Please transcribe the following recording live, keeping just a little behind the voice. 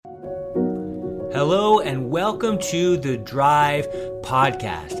Hello and welcome to the Drive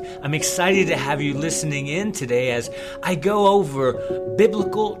Podcast. I'm excited to have you listening in today as I go over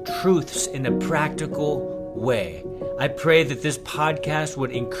biblical truths in a practical way. I pray that this podcast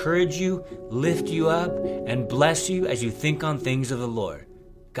would encourage you, lift you up, and bless you as you think on things of the Lord.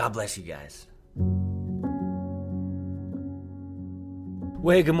 God bless you guys.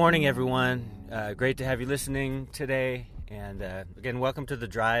 Well, good morning, everyone. Great to have you listening today. And again, welcome to the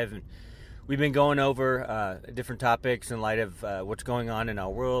Drive. We've been going over different topics in light of what's going on in our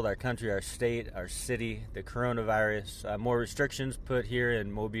world, our country, our state, our city, the coronavirus. More restrictions put here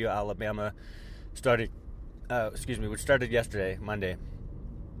in Mobile, Alabama, which started yesterday, Monday.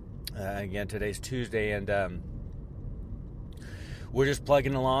 Again, today's Tuesday, and we're just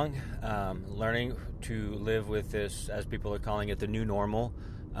plugging along, learning to live with this, as people are calling it, the new normal.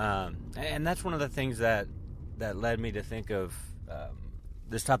 And that's one of the things that led me to think of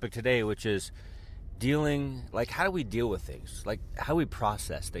this topic today, which is how do we deal with things, like how we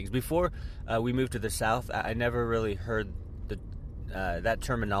process things. Before we moved to the South, I never really heard that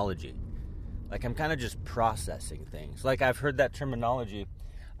terminology. Like, I'm kind of just processing things. Like, I've heard that terminology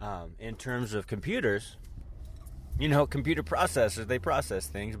in terms of computers. You know, computer processors, they process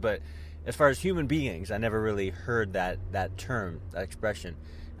things, but as far as human beings, I never really heard that term, that expression.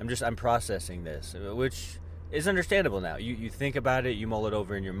 I'm processing this, which is understandable now. You think about it, you mull it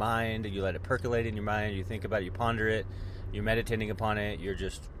over in your mind, you let it percolate in your mind, you think about it, you ponder it, you're meditating upon it,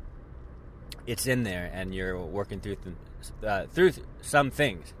 it's in there, and you're working through some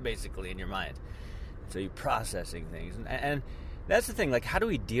things, basically, in your mind. So you're processing things. And that's the thing, like, how do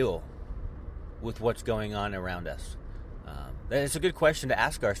we deal with what's going on around us? It's a good question to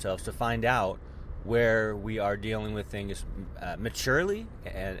ask ourselves, to find out where we are dealing with things maturely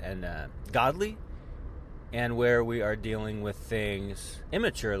and godly, and where we are dealing with things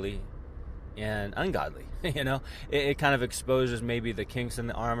immaturely and ungodly. You know, it kind of exposes maybe the kinks in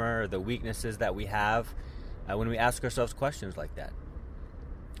the armor or the weaknesses that we have when we ask ourselves questions like that.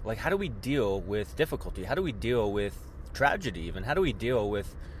 Like, how do we deal with difficulty? How do we deal with tragedy even? How do we deal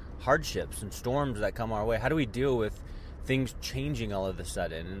with hardships and storms that come our way? How do we deal with things changing all of a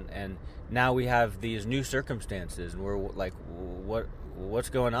sudden? And now we have these new circumstances, and we're like, what's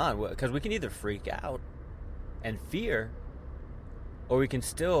going on? Because we can either freak out and fear, or we can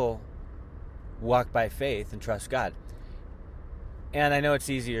still walk by faith and trust God. And I know it's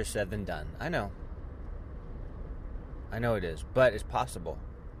easier said than done. I know it is, but it's possible.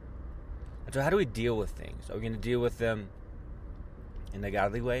 And so how do we deal with things? Are we going to deal with them in a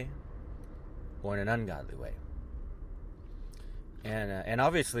godly way or in an ungodly way? And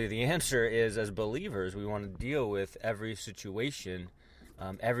obviously the answer is, as believers, we want to deal with every situation,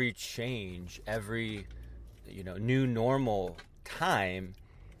 every change, every new normal time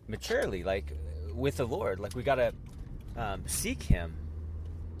maturely, like with the Lord. Like, we got to seek Him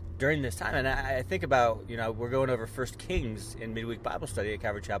during this time. And I think about, we're going over 1 Kings in midweek Bible study at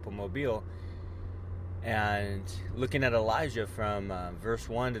Calvary Chapel, Mobile, and looking at Elijah from verse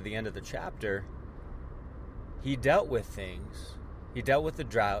 1 to the end of the chapter. He dealt with things. He dealt with the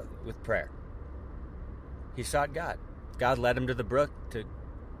drought with prayer. He sought God. God led him to the brook to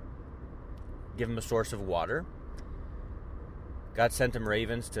give him a source of water. God sent him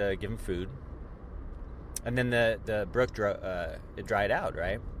ravens to give him food. And then the brook it dried out,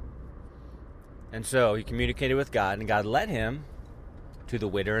 right? And so he communicated with God, and God led him to the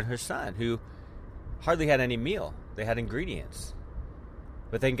widow and her son, who hardly had any meal. They had ingredients.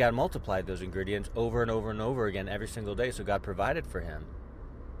 But then God multiplied those ingredients over and over and over again every single day, so God provided for him.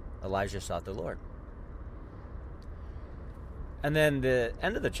 Elijah sought the Lord. And then the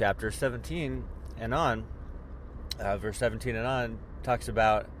end of the chapter, 17 and on, verse 17 and on, talks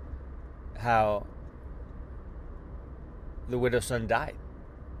about how the widow's son died.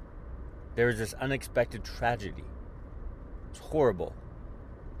 There was this unexpected tragedy. It's horrible.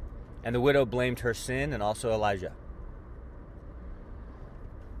 And the widow blamed her sin and also Elijah.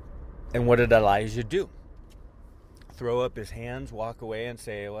 And what did Elijah do? Throw up his hands, walk away, and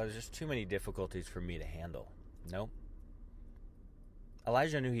say, well, there's just too many difficulties for me to handle. No.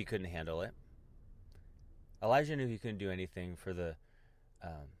 Elijah knew he couldn't handle it. Elijah knew he couldn't do anything for the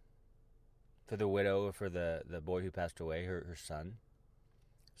widow or for the boy who passed away, her son.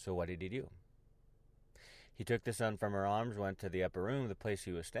 So what did he do? He took the son from her arms, went to the upper room, the place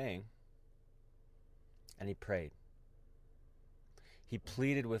he was staying, and he prayed. He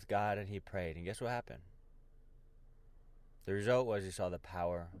pleaded with God and he prayed. And guess what happened? The result was he saw the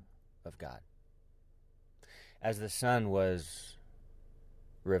power of God. As the son was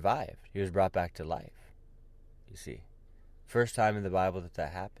revived, he was brought back to life. You see, first time in the Bible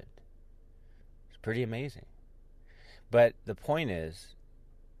that happened. pretty amazing. But the point is,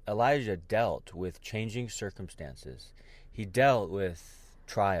 Elijah dealt with changing circumstances. He dealt with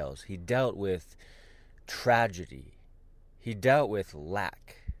trials. He dealt with tragedy. He dealt with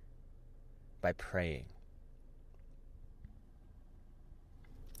lack by praying.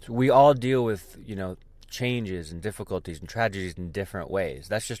 So we all deal with, changes and difficulties and tragedies in different ways.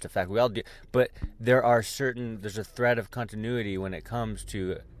 That's just a fact. We all do. But there's a thread of continuity when it comes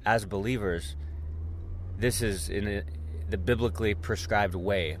to, as believers, this is in the biblically prescribed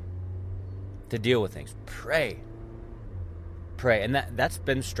way to deal with things. Pray. And that's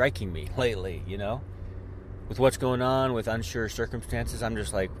been striking me lately, With what's going on, with unsure circumstances, I'm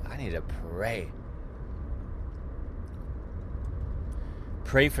just like, I need to pray.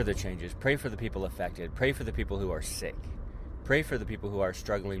 Pray for the changes. Pray for the people affected. Pray for the people who are sick. Pray for the people who are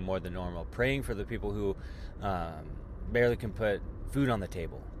struggling more than normal. Praying for the people who barely can put food on the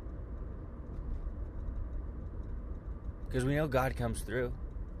table. Because we know God comes through.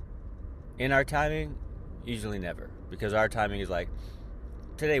 In our timing, usually never. Because our timing is like,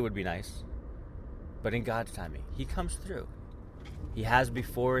 today would be nice. But in God's timing, He comes through. He has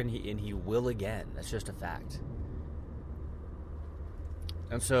before and He will again. That's just a fact.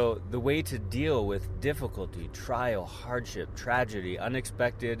 And so the way to deal with difficulty, trial, hardship, tragedy,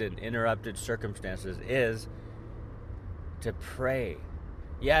 unexpected and interrupted circumstances is to pray.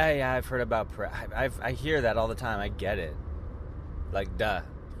 Yeah, I've heard about prayer. I hear that all the time. I get it. Like, duh.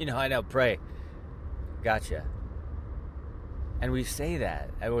 I know, pray. Gotcha. And we say that,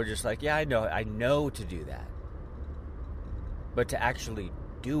 and we're just like, yeah, I know to do that. But to actually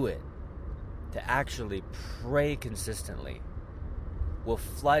do it, to actually pray consistently, will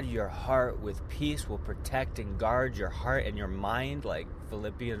flood your heart with peace, will protect and guard your heart and your mind, like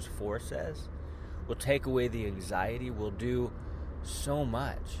Philippians 4 says, will take away the anxiety, will do so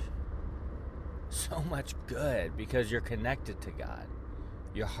much good because you're connected to God.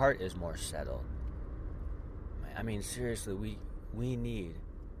 Your heart is more settled. I mean, seriously, we need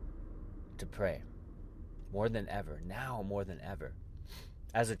to pray more than ever, now more than ever.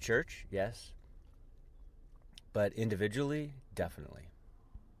 As a church, yes, but individually, definitely.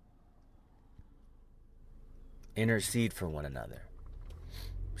 Intercede for one another.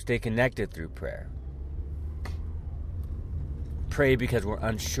 Stay connected through prayer. Pray because we're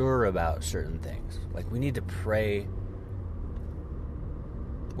unsure about certain things. Like, we need to pray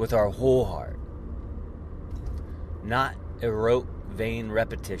with our whole heart. Not a rote, vain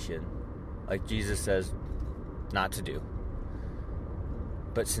repetition, like Jesus says not to do.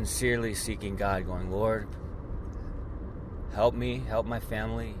 But sincerely seeking God, going, Lord, help me, help my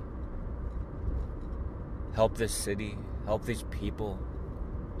family, help this city, help these people.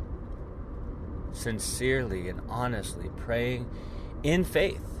 Sincerely and honestly praying in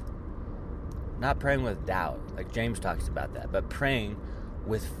faith. Not praying with doubt, like James talks about that, but praying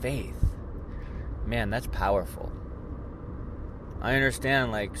with faith. Man, that's powerful. I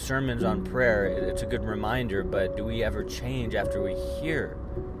understand, like, sermons on prayer, it's a good reminder, but do we ever change after we hear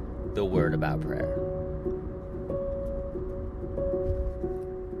the word about prayer?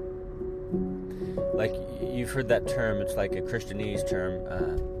 Like, you've heard that term, it's like a Christianese term,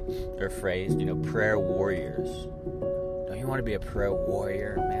 or phrase, prayer warriors. Don't you want to be a prayer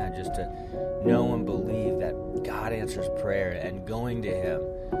warrior? Man, just to know and believe that God answers prayer and going to Him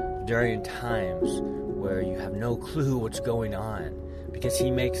during times where you have no clue what's going on, because He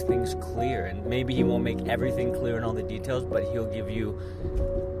makes things clear. And maybe He won't make everything clear in all the details, but He'll give you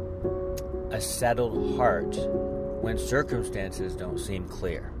a settled heart when circumstances don't seem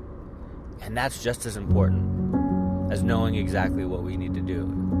clear. And that's just as important as knowing exactly what we need to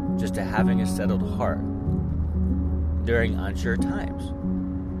do, just to having a settled heart during unsure times.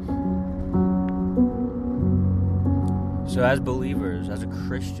 So as believers, as a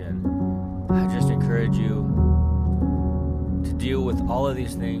Christian, I just encourage you to deal with all of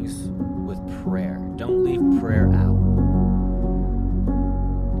these things with prayer. Don't leave prayer out.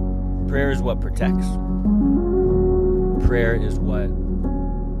 Prayer is what protects. Prayer is what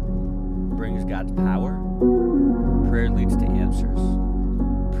brings God's power. Prayer leads to answers.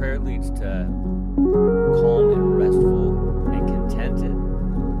 Prayer leads to calm and restful and contented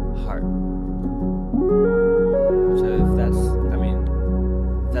heart. So if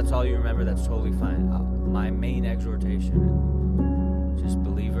that's all you remember, that's totally fine. My main exhortation is just,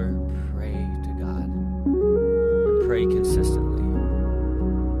 believer, pray to God and pray consistently.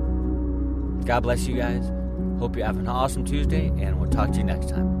 God bless you guys. Hope you have an awesome Tuesday, and we'll talk to you next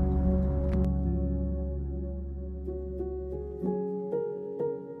time.